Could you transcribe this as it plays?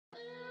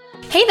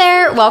Hey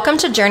there, welcome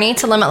to Journey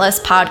to Limitless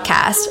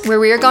podcast, where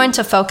we are going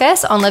to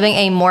focus on living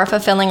a more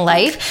fulfilling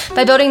life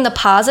by building the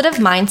positive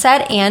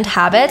mindset and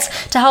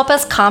habits to help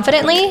us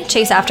confidently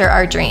chase after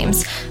our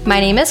dreams. My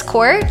name is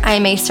Court. I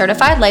am a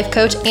certified life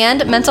coach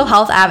and mental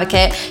health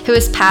advocate who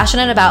is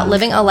passionate about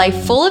living a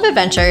life full of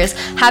adventures,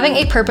 having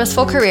a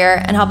purposeful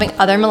career, and helping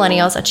other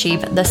millennials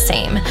achieve the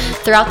same.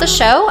 Throughout the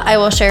show, I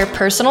will share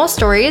personal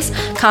stories,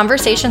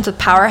 conversations with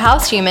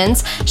powerhouse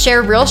humans,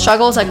 share real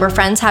struggles like we're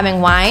friends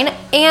having wine,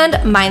 and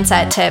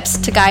mindset tips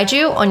to guide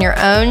you on your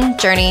own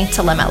journey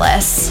to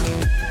limitless.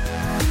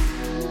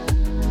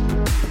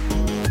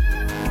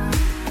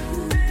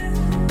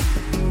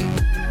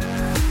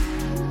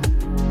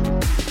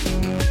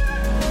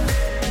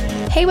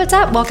 Hey, what's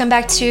up? Welcome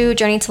back to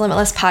Journey to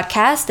Limitless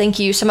podcast. Thank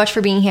you so much for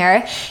being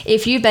here.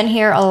 If you've been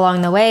here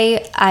along the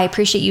way, I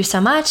appreciate you so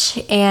much.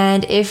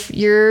 And if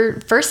you're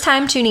first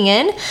time tuning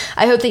in,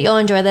 I hope that you'll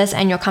enjoy this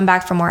and you'll come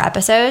back for more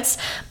episodes.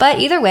 But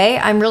either way,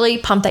 I'm really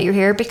pumped that you're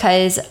here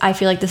because I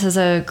feel like this is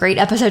a great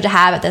episode to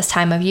have at this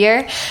time of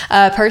year.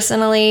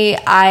 Personally,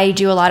 I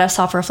do a lot of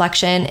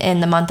self-reflection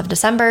in the month of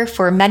December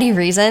for many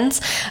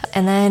reasons.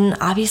 And then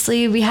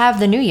obviously we have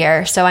the new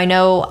year. So I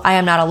know I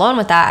am not alone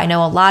with that. I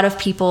know a lot of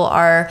people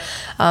are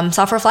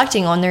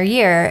self-reflecting on their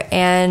year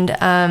and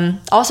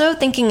also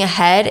thinking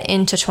ahead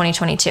into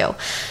 2022.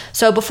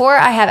 So before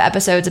I have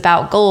episodes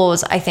about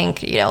goals, I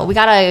think, we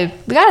gotta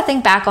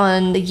think back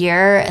on the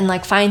year and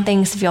find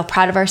things to feel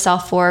proud of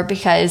ourselves for,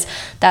 because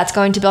that's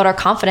going to build our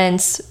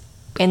confidence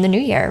in the new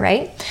year,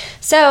 right?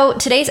 So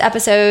today's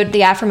episode,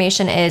 the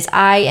affirmation is,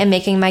 I am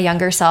making my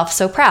younger self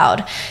so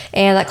proud.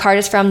 And that card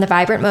is from the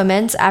Vibrant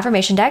Moments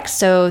affirmation deck.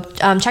 So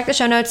check the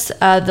show notes.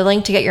 The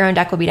link to get your own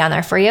deck will be down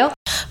there for you.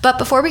 But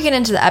before we get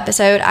into the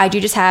episode, I do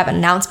just have an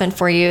announcement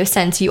for you.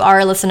 Since you are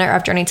a listener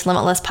of Journey to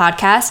Limitless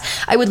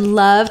podcast, I would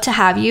love to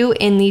have you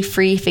in the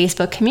free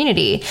Facebook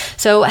community.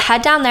 So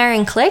head down there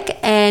and click,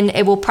 and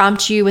it will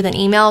prompt you with an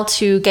email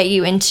to get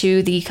you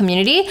into the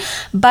community.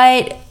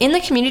 But in the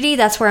community,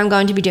 that's where I'm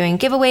going to be doing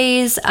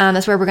giveaways.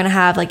 That's where we're going to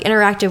have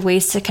interactive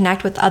ways to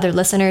connect with other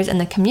listeners in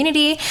the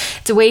community.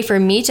 It's a way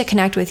for me to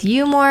connect with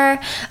you more.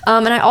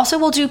 And I also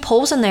will do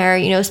polls in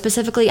there,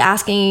 specifically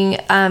asking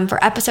for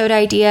episode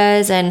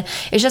ideas, and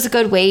it's just a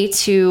good way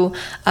to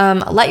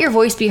let your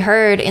voice be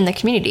heard in the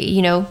community.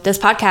 This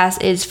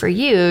podcast is for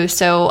you,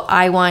 so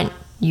I want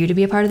you to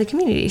be a part of the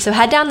community. So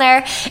head down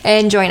there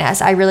and join us.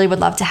 I really would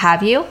love to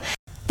have you.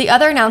 The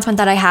other announcement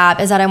that I have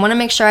is that I want to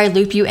make sure I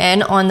loop you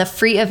in on the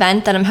free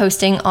event that I'm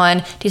hosting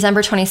on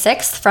December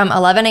 26th from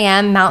 11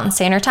 a.m. Mountain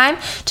Standard Time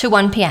to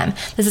 1 p.m.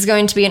 This is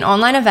going to be an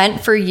online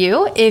event for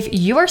you if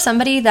you are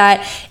somebody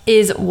that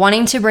is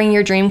wanting to bring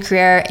your dream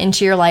career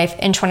into your life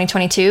in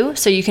 2022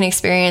 so you can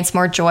experience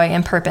more joy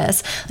and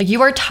purpose.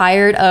 You are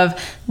tired of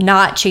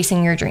not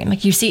chasing your dream.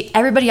 You see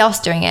everybody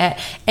else doing it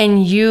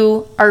and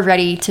you are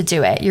ready to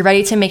do it. You're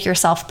ready to make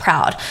yourself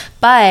proud,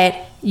 but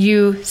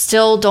you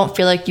still don't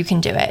feel like you can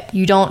do it.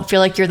 You don't feel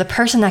like you're the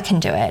person that can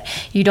do it.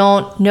 You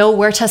don't know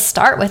where to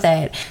start with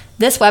it.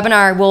 This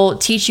webinar will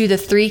teach you the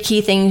 3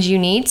 key things you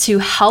need to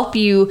help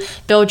you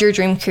build your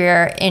dream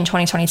career in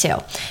 2022.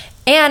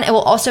 And it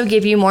will also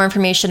give you more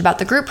information about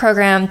the group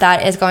program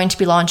that is going to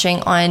be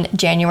launching on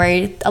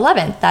January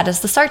 11th. That is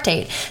the start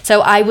date.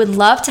 So I would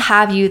love to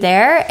have you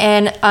there.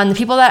 And the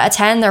people that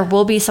attend, there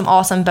will be some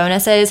awesome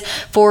bonuses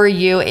for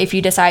you if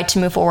you decide to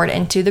move forward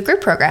into the group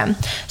program.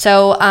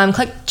 So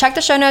check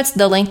the show notes.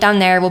 The link down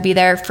there will be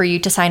there for you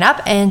to sign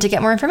up and to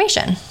get more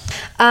information.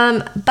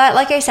 But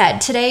like I said,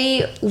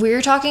 today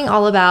we're talking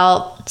all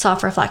about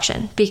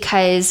self-reflection,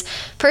 because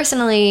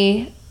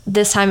personally,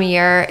 this time of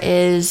year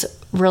is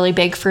really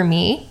big for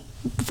me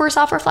for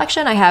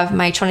self-reflection. I have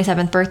my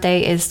 27th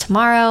birthday is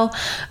tomorrow.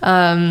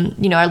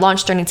 I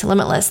launched Journey to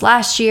Limitless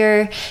last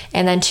year.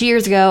 And then 2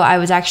 years ago, I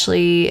was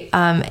actually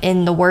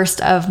in the worst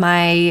of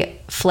my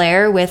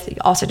flare with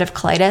ulcerative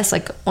colitis,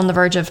 on the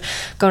verge of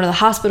going to the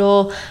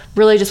hospital,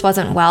 really just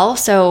wasn't well.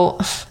 So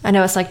I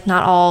know it's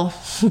not all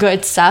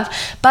good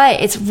stuff, but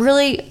it's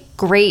really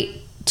great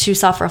to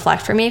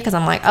self-reflect for me, because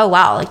I'm oh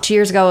wow, 2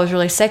 years ago I was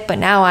really sick, but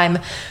now I'm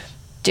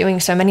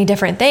doing so many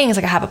different things.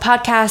 I have a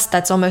podcast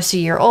that's almost a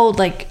year old,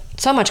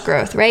 so much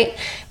growth, right?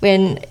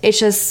 When it's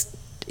just,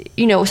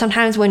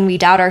 sometimes when we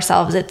doubt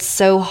ourselves, it's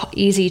so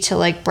easy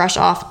to brush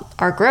off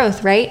our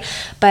growth, right?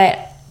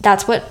 But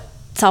that's what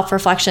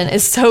self-reflection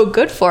is so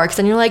good for, because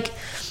then you're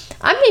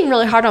I'm being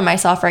really hard on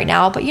myself right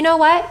now, but you know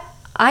what?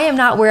 I am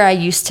not where I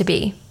used to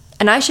be,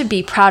 and I should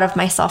be proud of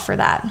myself for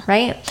that,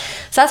 right?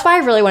 So that's why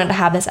I really wanted to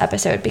have this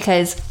episode,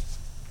 because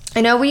I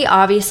know we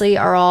obviously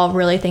are all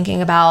really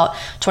thinking about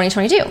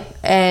 2022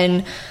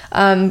 and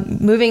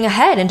moving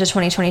ahead into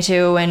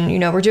 2022.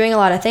 And, we're doing a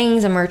lot of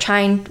things, and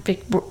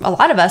a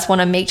lot of us want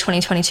to make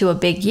 2022 a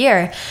big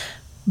year.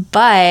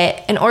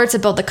 But in order to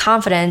build the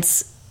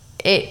confidence,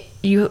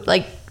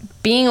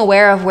 being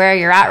aware of where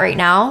you're at right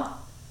now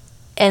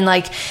And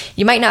like,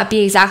 you might not be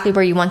exactly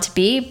where you want to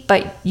be,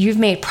 but you've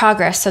made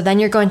progress. So then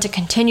you're going to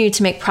continue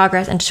to make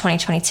progress into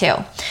 2022.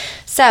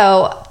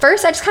 So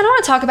first, I just kind of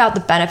want to talk about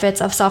the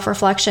benefits of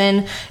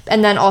self-reflection,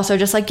 and then also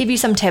just like give you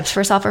some tips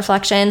for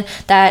self-reflection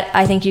that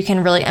I think you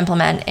can really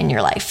implement in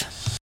your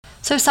life.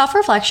 So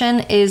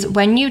self-reflection is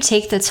when you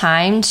take the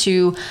time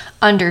to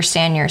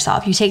understand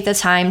yourself. You take the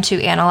time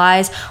to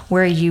analyze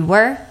where you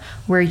were,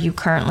 where you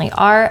currently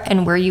are,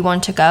 and where you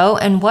want to go,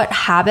 and what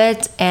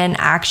habits and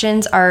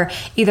actions are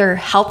either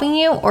helping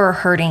you or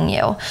hurting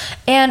you.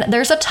 And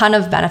there's a ton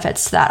of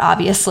benefits to that,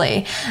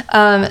 obviously.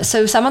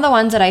 So some of the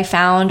ones that I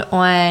found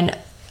on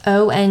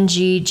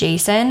ONG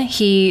Jason,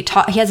 he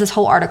has this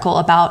whole article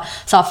about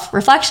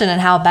self-reflection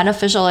and how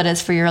beneficial it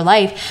is for your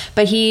life.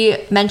 But he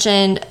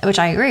mentioned, which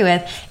I agree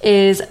with,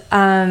 is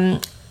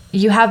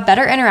you have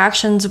better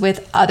interactions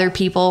with other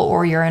people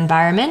or your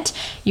environment.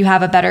 You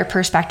have a better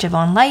perspective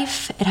on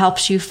life. It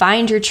helps you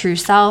find your true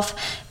self,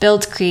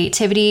 builds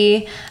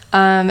creativity.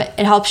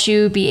 It helps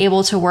you be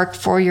able to work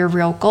for your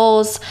real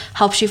goals,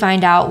 helps you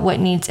find out what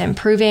needs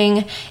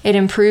improving. It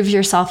improves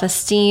your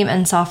self-esteem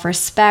and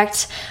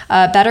self-respect,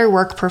 better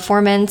work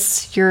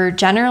performance. You're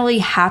generally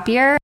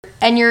happier,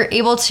 and you're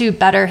able to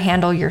better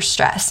handle your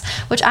stress,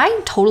 which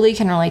I totally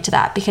can relate to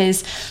that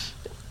because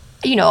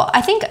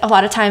I think a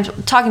lot of times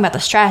talking about the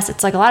stress,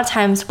 it's like a lot of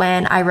times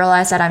when I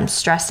realize that I'm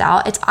stressed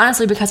out, it's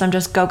honestly because I'm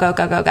just go.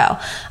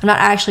 I'm not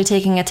actually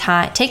taking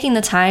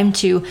the time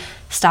to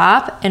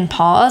stop and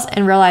pause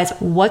and realize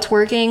what's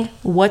working,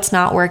 what's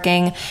not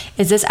working.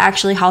 Is this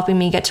actually helping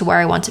me get to where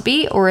I want to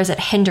be, or is it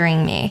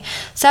hindering me?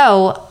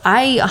 So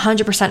I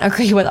 100%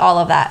 agree with all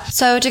of that.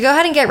 So to go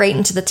ahead and get right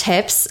into the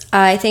tips,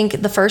 I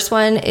think the first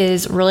one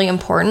is really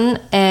important,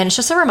 and it's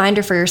just a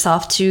reminder for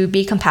yourself to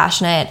be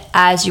compassionate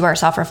as you are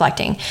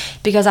self-reflecting,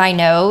 because I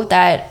know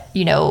that,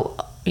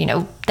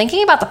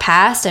 thinking about the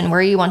past and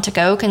where you want to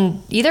go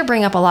can either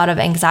bring up a lot of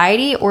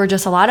anxiety or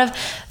just a lot of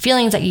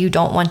feelings that you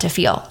don't want to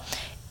feel.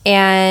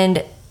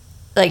 And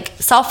like,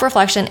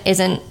 self-reflection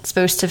isn't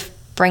supposed to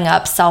bring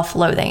up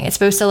self-loathing. It's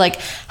supposed to like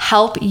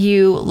help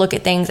you look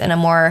at things in a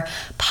more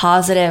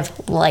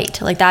positive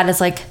light. Like, that is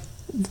like,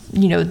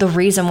 the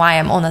reason why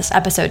I'm on this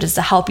episode is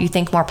to help you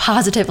think more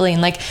positively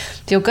and like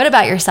feel good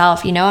about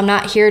yourself. I'm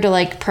not here to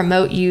like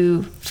promote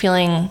you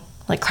feeling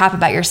like crap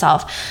about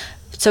yourself.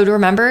 So to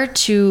remember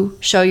to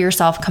show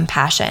yourself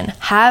compassion,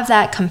 have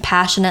that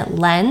compassionate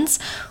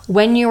lens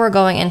when you are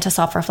going into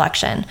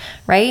self-reflection,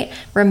 right?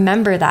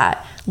 Remember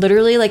that.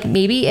 Literally, like,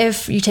 maybe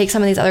if you take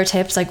some of these other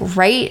tips, like,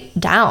 write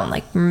down,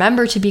 like,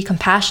 remember to be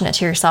compassionate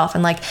to yourself,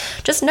 and like,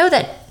 just know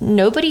that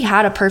nobody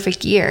had a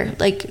perfect year.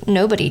 Like,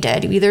 nobody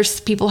did. Either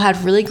people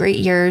had really great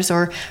years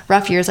or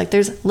rough years. Like,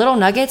 there's little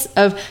nuggets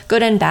of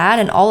good and bad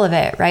and all of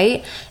it,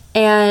 right?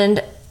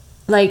 And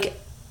like,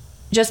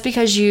 just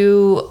because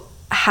you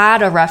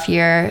had a rough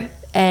year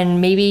and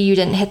maybe you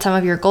didn't hit some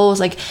of your goals,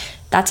 like,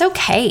 that's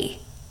okay.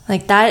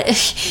 Like,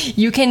 that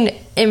you can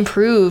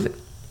improve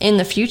in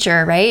the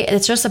future, right?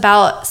 It's just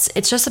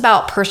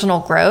about personal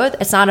growth.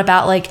 It's not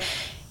about like,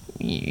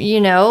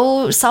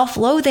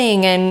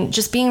 self-loathing and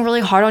just being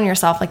really hard on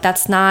yourself. Like,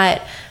 that's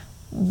not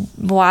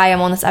why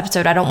I'm on this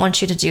episode. I don't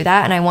want you to do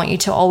that. And I want you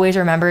to always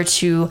remember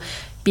to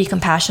be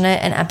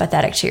compassionate and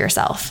empathetic to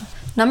yourself.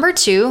 Number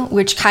 2,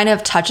 which kind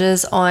of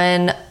touches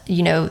on,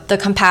 the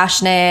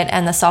compassionate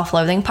and the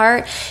self-loathing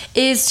part,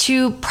 is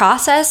to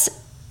process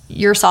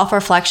your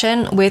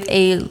self-reflection with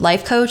a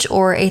life coach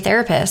or a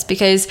therapist,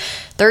 because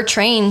they're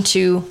trained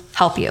to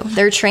help you.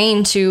 They're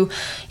trained to,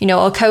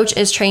 a coach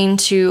is trained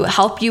to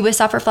help you with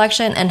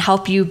self-reflection and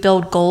help you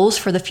build goals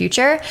for the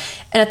future.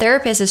 And a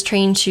therapist is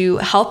trained to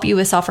help you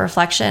with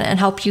self-reflection and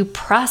help you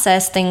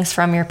process things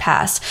from your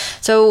past.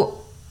 So,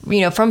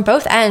 from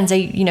both ends,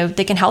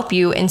 they can help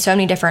you in so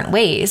many different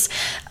ways.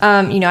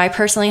 I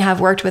personally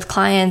have worked with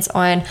clients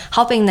on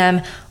helping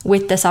them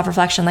with the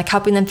self-reflection, like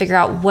helping them figure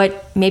out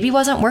what maybe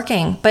wasn't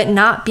working, but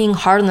not being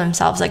hard on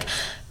themselves, like,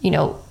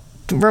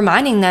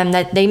 reminding them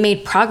that they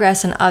made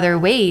progress in other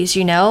ways,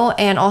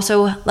 and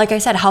also, like I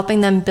said,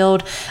 helping them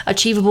build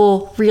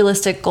achievable,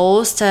 realistic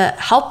goals to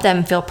help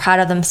them feel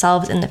proud of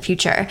themselves in the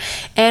future.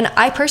 And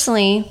I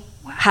personally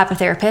have a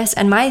therapist,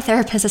 and my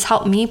therapist has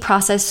helped me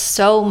process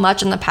so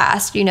much in the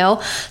past,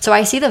 so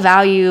I see the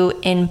value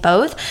in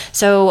both.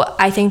 So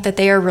I think that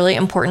they are really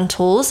important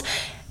tools,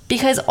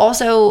 because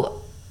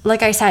also,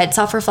 like I said,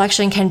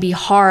 self-reflection can be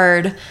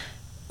hard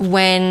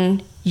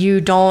when you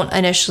don't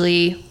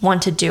initially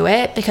want to do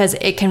it, because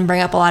it can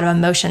bring up a lot of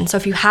emotion. So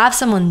if you have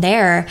someone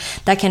there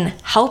that can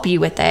help you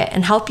with it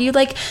and help you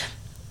like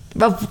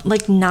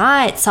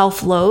not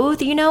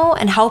self-loathe,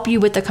 and help you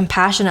with the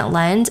compassionate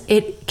lens,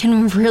 it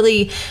can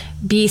really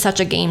be such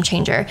a game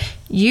changer.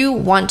 You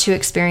want to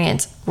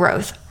experience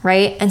growth,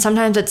 right? And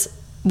sometimes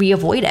we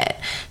avoid it.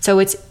 So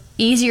it's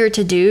easier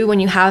to do when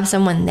you have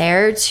someone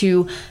there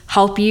to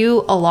help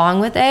you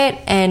along with it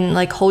and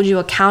like hold you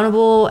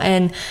accountable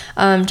and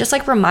just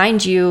like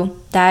remind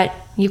you that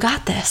you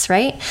got this,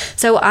 right?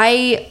 So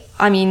I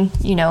mean,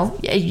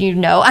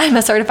 I'm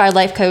a certified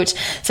life coach,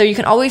 so you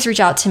can always reach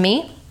out to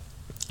me.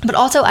 But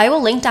also, I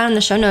will link down in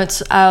the show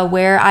notes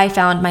where I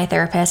found my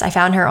therapist. I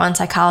found her on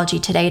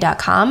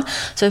psychologytoday.com.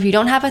 So if you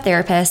don't have a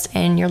therapist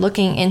and you're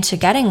looking into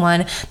getting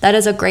one, that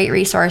is a great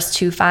resource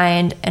to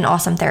find an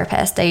awesome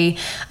therapist. There's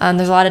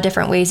a lot of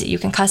different ways that you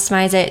can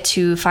customize it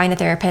to find a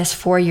therapist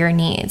for your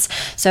needs.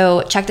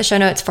 So check the show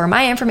notes for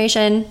my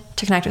information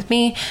to connect with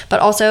me, but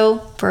also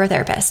for a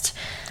therapist.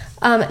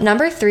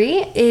 Number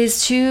 3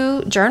 is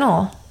to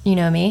journal. You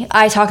know me.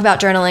 I talk about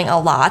journaling a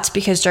lot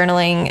because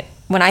journaling,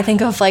 when I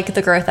think of like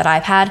the growth that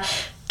I've had,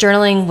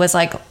 journaling was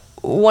like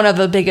one of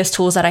the biggest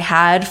tools that I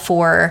had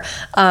for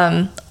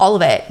all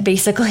of it,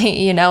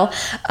 basically,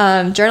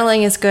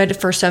 Journaling is good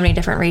for so many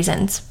different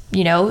reasons,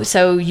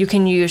 so you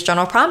can use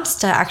journal prompts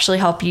to actually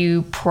help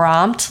you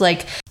prompt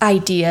like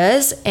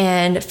ideas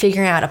and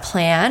figuring out a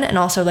plan, and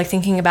also like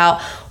thinking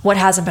about what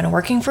hasn't been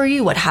working for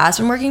you, what has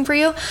been working for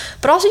you.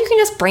 But also you can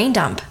just brain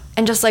dump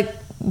and just like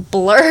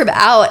blurb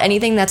out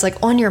anything that's like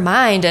on your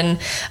mind, and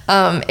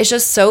it's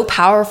just so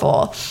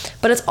powerful.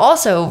 But it's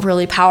also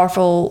really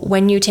powerful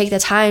when you take the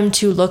time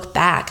to look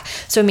back.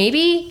 So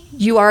maybe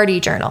you already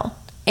journal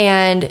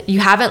and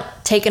you haven't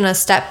taken a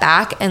step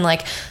back and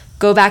like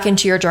go back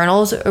into your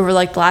journals over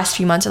like the last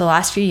few months or the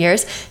last few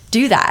years.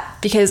 Do that,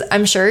 because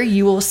I'm sure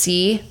you will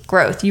see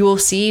growth. You will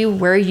see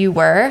where you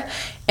were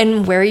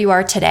and where you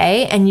are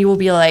today, and you will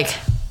be like,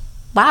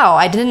 wow,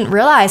 I didn't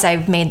realize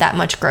I've made that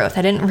much growth.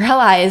 I didn't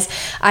realize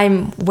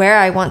I'm where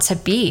I want to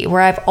be,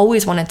 where I've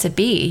always wanted to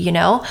be,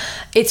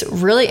 It's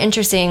really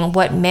interesting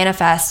what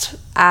manifests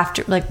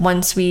after, like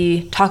once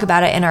we talk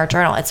about it in our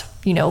journal. It's,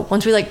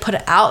 once we like put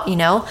it out,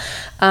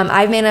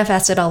 I've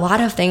manifested a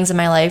lot of things in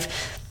my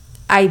life,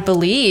 I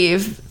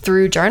believe,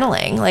 through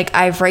journaling. Like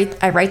I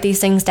write these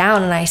things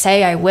down and I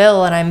say I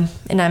will, and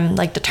I'm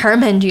like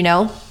determined,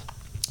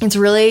 It's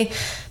really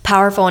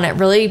powerful, and it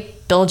really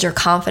build your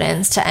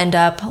confidence to end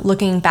up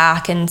looking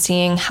back and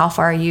seeing how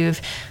far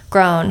you've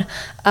grown.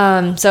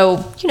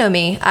 So,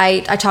 me, I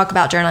talk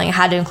about journaling. I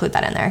had to include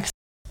that in there.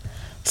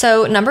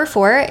 So number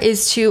 4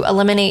 is to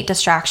eliminate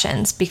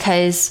distractions,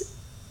 because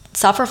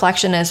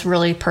self-reflection is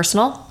really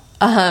personal.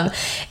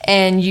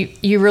 And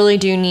you really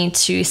do need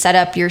to set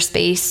up your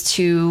space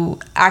to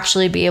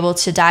actually be able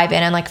to dive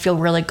in and like feel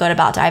really good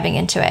about diving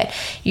into it.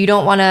 You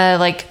don't want to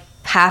like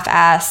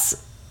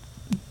half-ass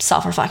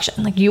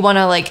self-reflection. Like you want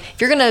to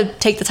if you're going to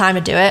take the time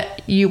to do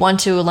it, you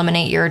want to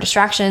eliminate your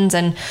distractions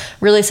and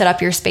really set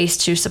up your space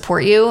to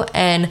support you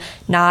and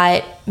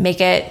not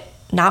make it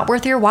not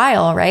worth your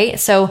while, right?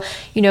 So,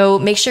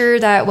 make sure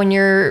that when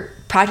you're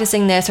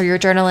practicing this or you're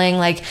journaling,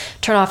 like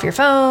turn off your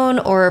phone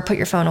or put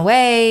your phone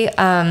away,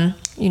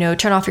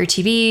 turn off your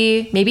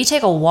TV, maybe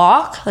take a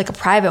walk, like a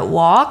private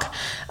walk.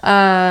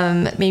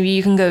 Maybe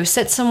you can go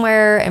sit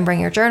somewhere and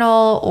bring your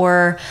journal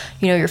or,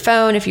 your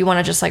phone if you want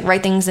to just like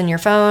write things in your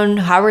phone,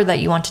 however that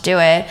you want to do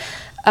it.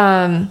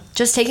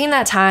 Just taking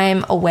that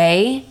time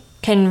away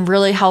can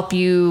really help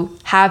you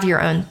have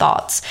your own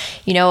thoughts.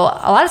 A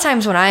lot of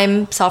times when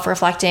I'm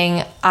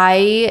self-reflecting,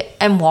 I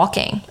am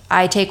walking.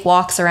 I take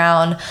walks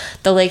around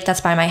the lake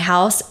that's by my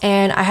house,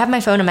 and I have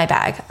my phone in my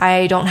bag.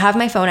 I don't have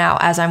my phone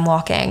out as I'm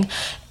walking.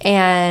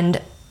 And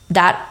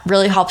that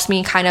really helps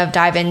me kind of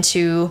dive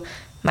into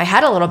my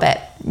head a little bit,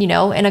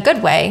 in a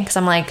good way. Because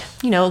I'm like,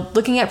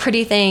 looking at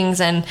pretty things,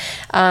 and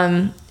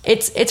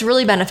it's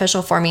really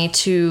beneficial for me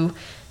to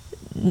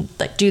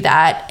like do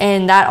that.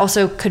 And that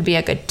also could be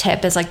a good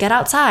tip, is like get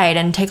outside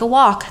and take a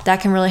walk. That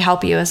can really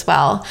help you as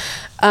well.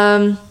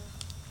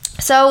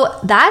 So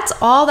that's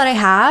all that I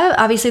have.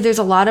 Obviously there's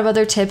a lot of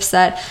other tips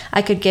that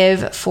I could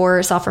give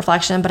for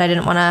self-reflection, but I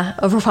didn't want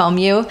to overwhelm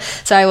you.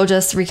 So I will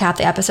just recap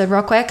the episode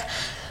real quick.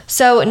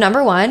 So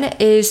number 1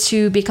 is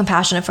to be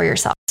compassionate for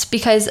yourself,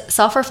 because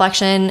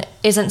self-reflection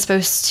isn't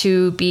supposed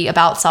to be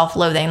about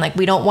self-loathing. Like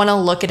we don't want to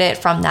look at it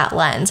from that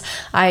lens.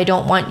 I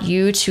don't want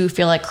you to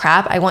feel like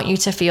crap. I want you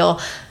to feel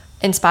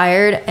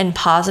inspired and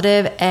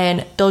positive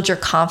and build your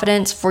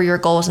confidence for your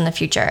goals in the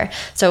future.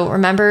 So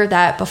remember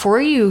that before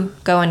you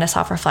go into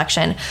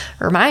self-reflection,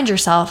 remind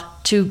yourself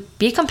to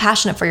be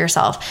compassionate for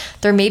yourself.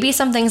 There may be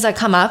some things that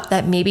come up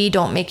that maybe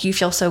don't make you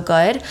feel so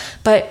good,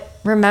 but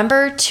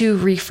remember to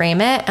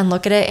reframe it and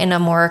look at it in a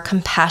more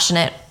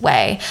compassionate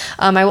way.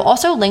 I will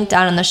also link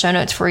down in the show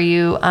notes for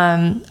you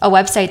a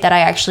website that I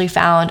actually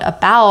found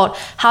about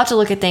how to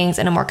look at things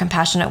in a more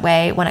compassionate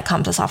way when it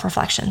comes to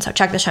self-reflection. So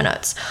check the show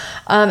notes.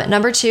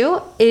 Number 2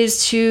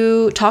 is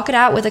to talk it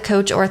out with a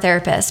coach or a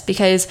therapist,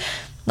 because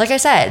like I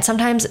said,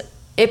 sometimes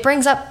it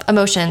brings up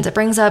emotions. It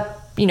brings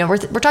up, we're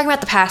talking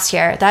about the past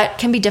here. That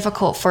can be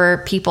difficult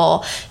for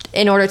people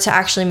in order to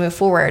actually move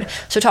forward.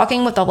 So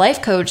talking with a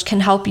life coach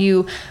can help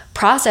you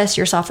process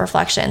your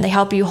self-reflection. They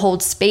help you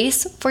hold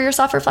space for your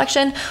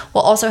self-reflection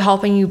while also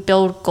helping you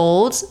build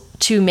goals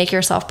to make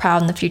yourself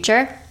proud in the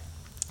future.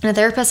 And a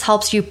therapist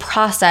helps you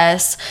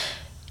process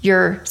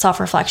your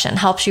self-reflection,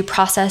 helps you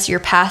process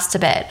your past a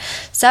bit.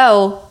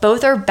 So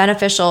both are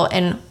beneficial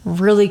in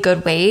really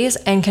good ways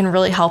and can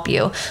really help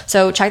you.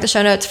 So check the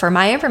show notes for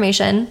my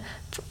information.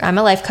 I'm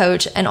a life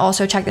coach, and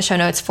also check the show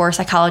notes for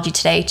Psychology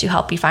Today to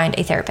help you find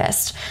a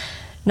therapist.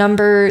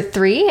 Number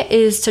 3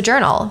 is to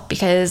journal,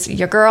 because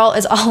your girl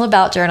is all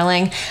about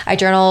journaling. I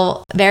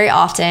journal very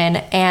often,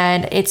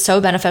 and it's so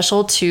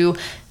beneficial to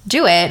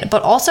do it,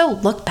 but also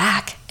look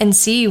back and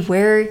see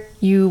where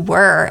you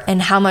were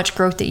and how much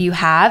growth that you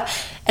have.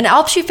 And it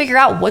helps you figure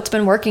out what's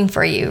been working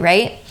for you,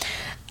 right?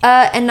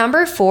 And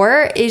number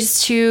 4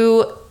 is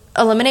to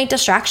eliminate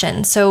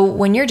distractions. So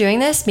when you're doing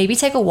this, maybe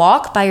take a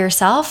walk by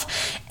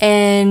yourself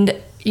and,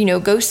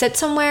 go sit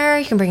somewhere.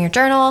 You can bring your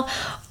journal,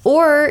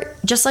 or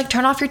just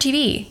turn off your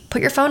TV,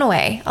 put your phone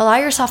away, allow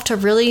yourself to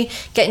really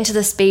get into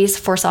the space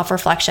for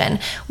self-reflection.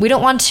 We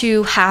don't want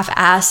to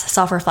half-ass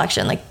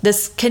self-reflection.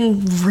 This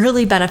can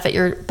really benefit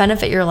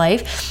your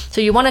life. So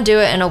you want to do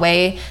it in a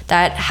way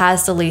that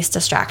has the least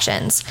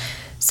distractions.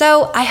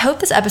 So I hope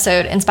this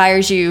episode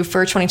inspires you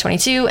for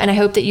 2022, and I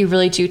hope that you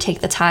really do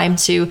take the time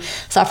to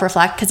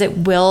self-reflect, because it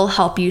will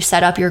help you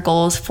set up your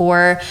goals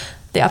for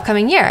the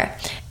upcoming year.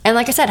 And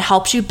like I said,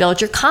 helps you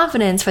build your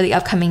confidence for the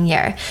upcoming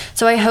year.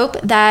 So I hope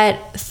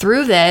that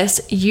through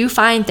this, you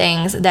find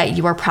things that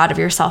you are proud of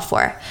yourself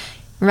for.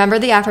 Remember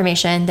the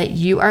affirmation that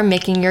you are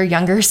making your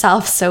younger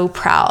self so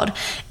proud.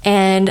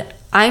 And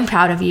I'm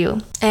proud of you,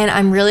 and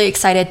I'm really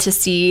excited to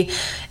see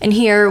and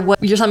hear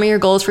what some of your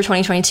goals for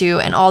 2022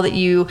 and all that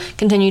you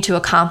continue to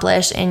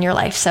accomplish in your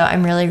life. So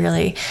I'm really,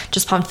 really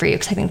just pumped for you,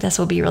 because I think this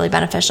will be really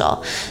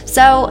beneficial.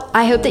 So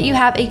I hope that you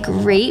have a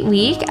great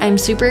week. I'm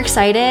super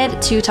excited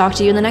to talk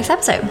to you in the next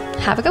episode.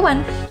 Have a good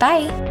one.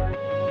 Bye.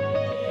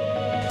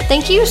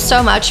 Thank you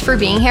so much for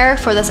being here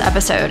for this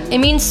episode. It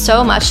means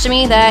so much to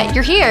me that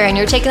you're here and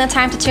you're taking the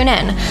time to tune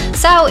in.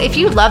 So if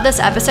you love this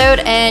episode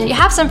and you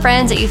have some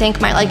friends that you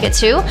think might like it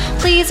too,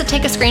 please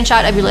take a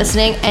screenshot of you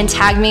listening and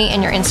tag me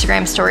in your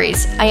Instagram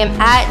stories. I am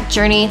at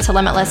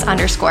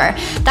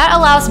journeytolimitless_. That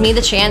allows me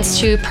the chance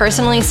to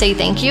personally say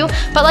thank you.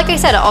 But like I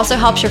said, it also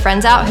helps your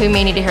friends out who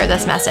may need to hear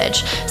this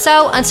message.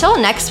 So until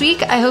next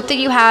week, I hope that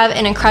you have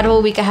an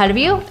incredible week ahead of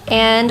you,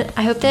 and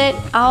I hope that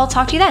I'll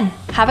talk to you then.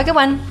 Have a good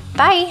one.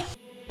 Bye.